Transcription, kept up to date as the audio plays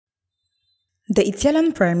The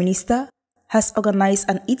Italian Prime Minister has organized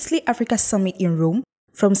an Italy-Africa summit in Rome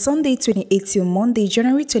from Sunday 28 till Monday,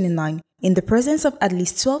 January 29, in the presence of at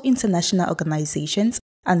least 12 international organizations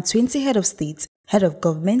and 20 head of state, head of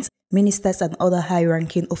government, ministers and other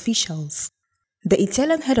high-ranking officials. The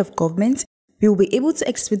Italian head of government will be able to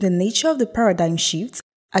explain the nature of the paradigm shift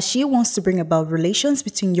as she wants to bring about relations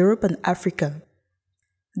between Europe and Africa.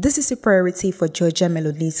 This is a priority for Giorgia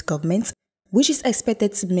Meloni's government, which is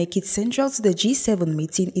expected to make it central to the G7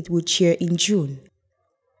 meeting it will chair in June.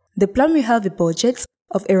 The plan will have a budget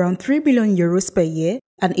of around €3 billion per year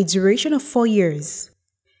and a duration of 4 years.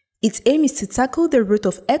 Its aim is to tackle the root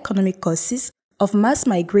of economic causes of mass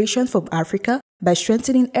migration from Africa by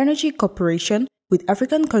strengthening energy cooperation with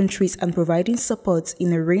African countries and providing support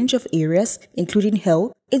in a range of areas, including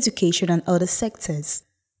health, education, and other sectors.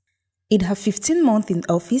 In her 15 months in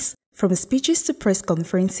office, from speeches to press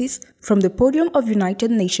conferences, from the podium of United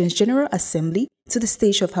Nations General Assembly to the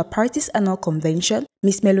stage of her party's annual convention,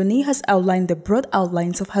 Ms. Meloni has outlined the broad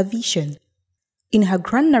outlines of her vision. In her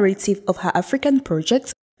grand narrative of her African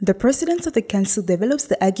project, the President of the Council develops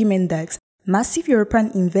the argument that massive European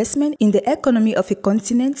investment in the economy of a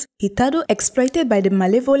continent hitherto exploited by the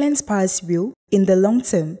malevolent powers will, in the long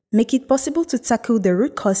term, make it possible to tackle the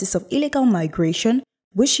root causes of illegal migration,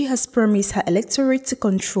 which she has promised her electorate to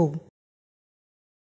control.